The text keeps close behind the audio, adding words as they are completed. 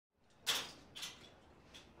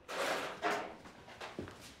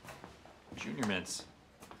Junior mints.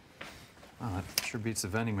 Oh, that sure beats the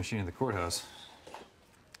vending machine at the courthouse.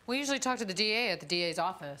 We usually talk to the DA at the DA's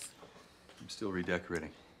office. I'm still redecorating.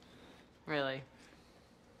 Really?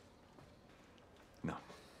 No.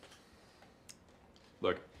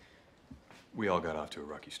 Look, we all got off to a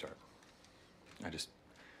rocky start. I just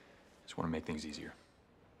want to make things easier.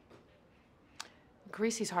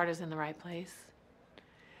 Greasy's heart is in the right place.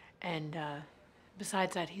 And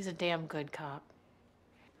besides that, he's a damn good cop.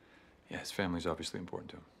 Yeah, his family's obviously important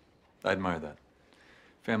to him. I admire that.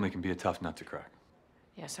 Family can be a tough nut to crack.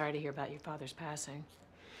 Yeah, sorry to hear about your father's passing.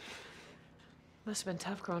 Must have been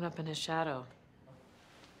tough growing up in his shadow.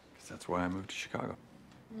 'Cause that's why I moved to Chicago.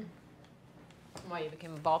 Why, you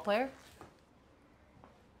became a ball player?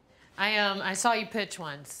 I saw you pitch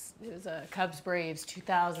once. It was a Cubs-Braves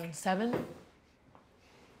 2007.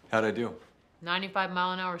 How'd I do?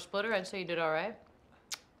 95-mile-an-hour splitter. I'd say you did all right.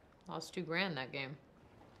 Lost $2 grand that game.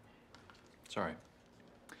 It's all right.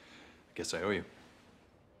 I guess I owe you.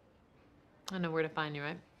 I know where to find you,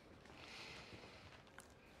 right?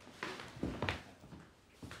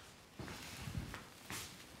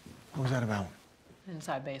 What was that about?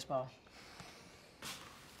 Inside baseball.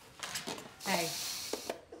 Hey,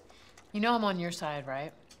 you know I'm on your side,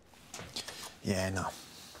 right? Yeah, I know.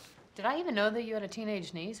 Did I even know that you had a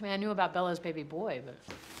teenage niece? I mean, I knew about Bella's baby boy, but...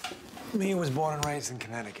 Me was born and raised in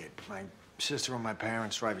Connecticut. My sister and my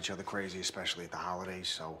parents drive each other crazy, especially at the holidays,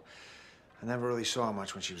 so I never really saw her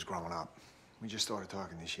much when she was growing up. We just started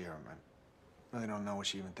talking this year, and I really don't know what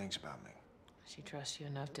she even thinks about me. She trusts you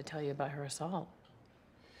enough to tell you about her assault.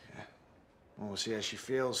 Yeah. Well, we'll see how she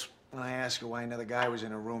feels when I ask her why another guy was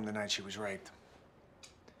in her room the night she was raped.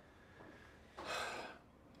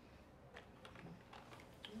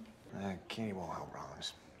 Kenny won't help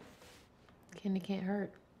Rollins. Candy can't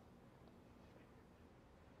hurt.